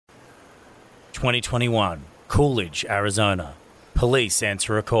2021, Coolidge, Arizona. Police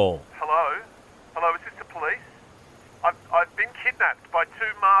answer a call. Hello? Hello, is this the police? I've been kidnapped by two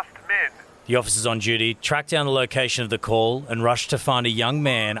masked men. The officers on duty track down the location of the call and rush to find a young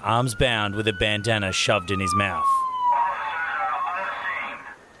man arms bound with a bandana shoved in his mouth.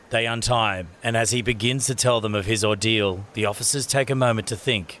 They untie him, and as he begins to tell them of his ordeal, the officers take a moment to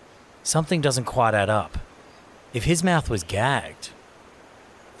think. Something doesn't quite add up. If his mouth was gagged,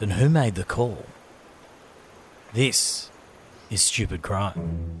 then who made the call? This is Stupid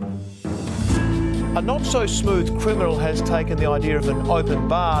Crime. A not-so-smooth criminal has taken the idea of an open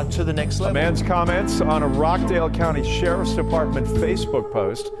bar to the next level. A man's comments on a Rockdale County Sheriff's Department Facebook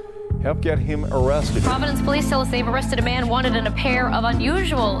post helped get him arrested. Providence police tell us they've arrested a man wanted in a pair of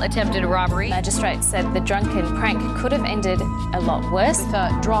unusual attempted robbery. Magistrates said the drunken prank could have ended a lot worse.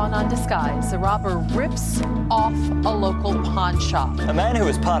 With drawn on disguise, the robber rips off a local pawn shop. A man who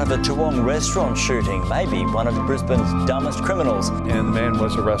was part of a Toowong restaurant shooting may be one of Brisbane's dumbest criminals. And the man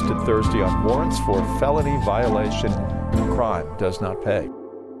was arrested Thursday on warrants for felony violation. Crime does not pay.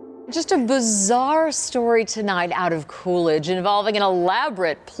 Just a bizarre story tonight out of Coolidge involving an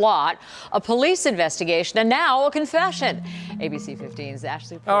elaborate plot, a police investigation, and now a confession. ABC 15's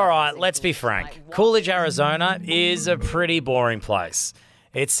Ashley. All right, let's be frank. Coolidge, Arizona is a pretty boring place.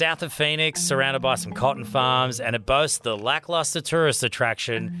 It's south of Phoenix, surrounded by some cotton farms, and it boasts the lackluster tourist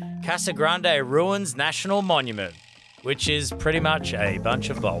attraction Casa Grande Ruins National Monument, which is pretty much a bunch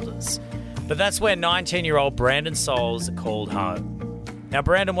of boulders. But that's where 19-year-old Brandon Souls called home. Now,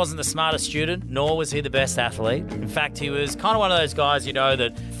 Brandon wasn't the smartest student, nor was he the best athlete. In fact, he was kind of one of those guys,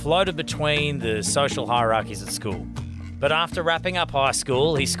 that floated between the social hierarchies at school. But after wrapping up high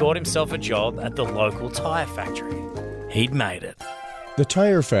school, he scored himself a job at the local tyre factory. He'd made it. The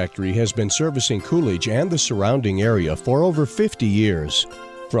Tire Factory has been servicing Coolidge and the surrounding area for over 50 years.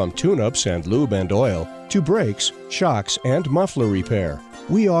 From tune-ups and lube and oil to brakes, shocks, and muffler repair,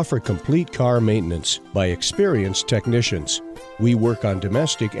 we offer complete car maintenance by experienced technicians. We work on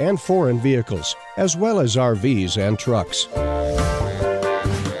domestic and foreign vehicles, as well as RVs and trucks.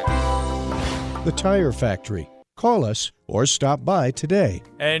 The Tire Factory. Call us or stop by today.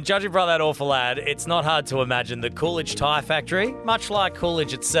 And judging by that awful ad, it's not hard to imagine the Coolidge Tire Factory, much like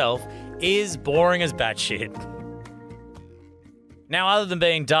Coolidge itself, is boring as batshit. Now, other than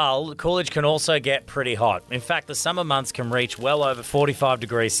being dull, Coolidge can also get pretty hot. In fact, the summer months can reach well over 45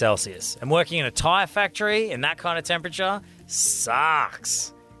 degrees Celsius. And working in a tyre factory in that kind of temperature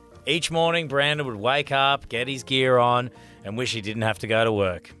sucks. Each morning, Brandon would wake up, get his gear on, and wish he didn't have to go to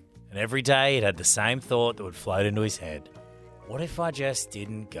work. And every day, he'd had the same thought that would float into his head. What if I just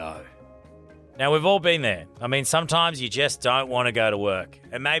didn't go? Now, we've all been there. I mean, sometimes you just don't want to go to work.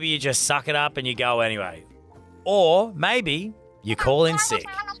 And maybe you just suck it up and you go anyway. Or maybe you call in sick.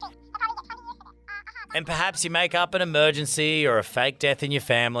 And perhaps you make up an emergency or a fake death in your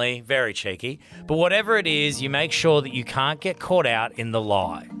family. Very cheeky. But whatever it is, you make sure that you can't get caught out in the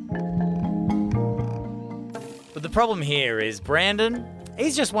lie. But the problem here is Brandon,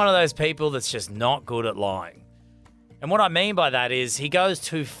 he's just one of those people that's just not good at lying. And what I mean by that is he goes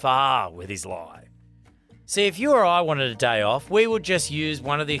too far with his lie. See, if you or I wanted a day off, we would just use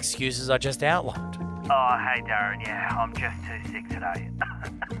one of the excuses I just outlined. Oh, hey Darren, yeah, I'm just too sick today.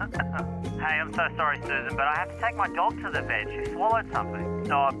 Hey, I'm so sorry, Susan, but I have to take my dog to the vet. She swallowed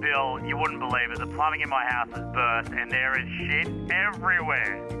something. Oh, Bill, you wouldn't believe it. The plumbing in my house has burst and there is shit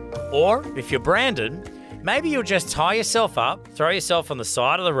everywhere. Or, if you're Brandon, maybe you'll just tie yourself up, throw yourself on the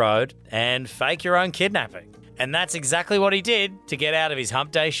side of the road, and fake your own kidnapping. And that's exactly what he did to get out of his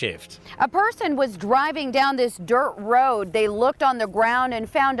hump day shift. A person was driving down this dirt road. They looked on the ground and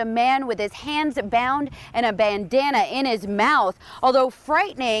found a man with his hands bound and a bandana in his mouth. Although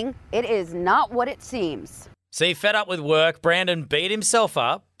frightening, it is not what it seems. See, fed up with work, Brandon beat himself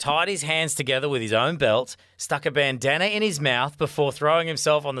up, tied his hands together with his own belt, stuck a bandana in his mouth before throwing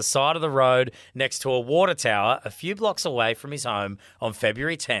himself on the side of the road next to a water tower a few blocks away from his home on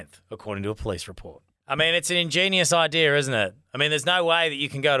February 10th, according to a police report. I mean, it's an ingenious idea, isn't it? I mean, there's no way that you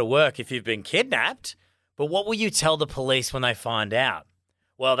can go to work if you've been kidnapped. But what will you tell the police when they find out?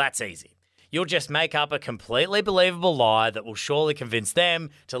 Well, that's easy. You'll just make up a completely believable lie that will surely convince them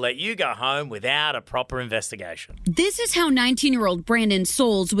to let you go home without a proper investigation. This is how 19-year-old Brandon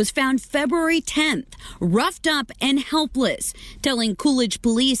Souls was found February 10th, roughed up and helpless, telling Coolidge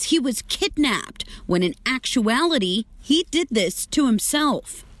police he was kidnapped, when in actuality, he did this to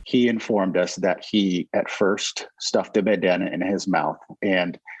himself. He informed us that he at first stuffed the bandana in his mouth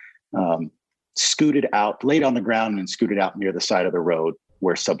and scooted out, laid on the ground and scooted out near the side of the road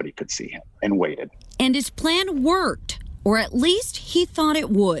where somebody could see him and waited. And his plan worked. or at least he thought it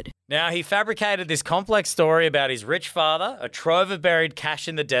would. Now, he fabricated this complex story about his rich father, a trove of buried cash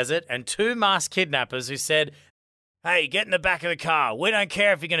in the desert, and 2 masked kidnappers who said, "Hey, get in the back of the car. We don't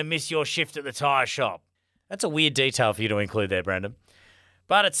care if you're going to miss your shift at the tyre shop." That's a weird detail for you to include there, Brendan.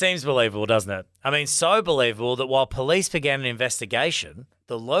 But it seems believable, doesn't it? I mean, so believable that while police began an investigation,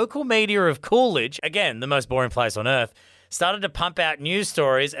 the local media of Coolidge, again, the most boring place on earth, started to pump out news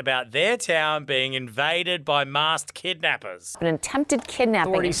stories about their town being invaded by masked kidnappers. An attempted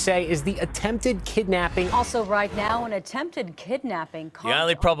kidnapping. Authorities say is the attempted kidnapping. Also right now, an attempted kidnapping. The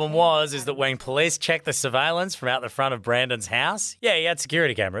only problem is that when police checked the surveillance from out the front of Brandon's house, he had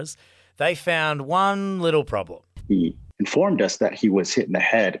security cameras, they found one little problem. He informed us that he was hit in the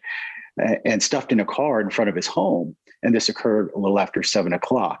head and stuffed in a car in front of his home. And this occurred a little after 7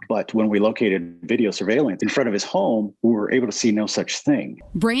 o'clock. But when we located video surveillance in front of his home, we were able to see no such thing.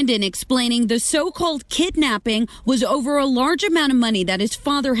 Brandon explaining the so-called kidnapping was over a large amount of money that his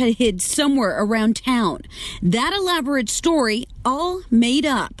father had hid somewhere around town. That elaborate story all made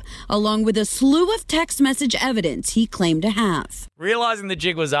up, along with a slew of text message evidence he claimed to have. Realizing the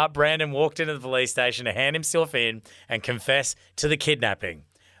jig was up, Brandon walked into the police station to hand himself in and confess to the kidnapping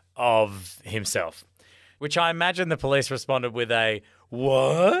of himself. Which I imagine the police responded with a,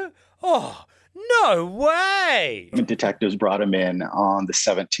 "What? Oh, no way!" Detectives brought him in on the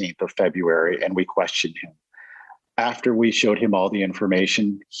 17th of February, and we questioned him. After we showed him all the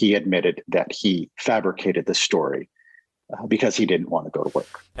information, he admitted that he fabricated the story because he didn't want to go to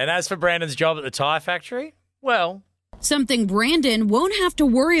work. And as for Brandon's job at the tyre factory, well, something Brandon won't have to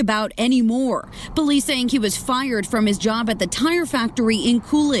worry about anymore. Police saying he was fired from his job at the tire factory in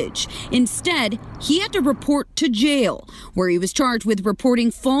Coolidge. Instead, he had to report to jail, where he was charged with reporting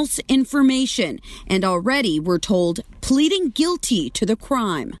false information and already, we're told, pleading guilty to the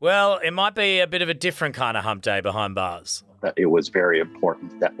crime. Well, it might be a bit of a different kind of hump day behind bars. That it was very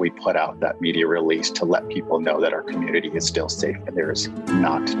important that we put out that media release to let people know that our community is still safe and there's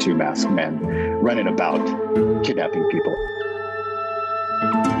not 2 masked men running about kidnapping people.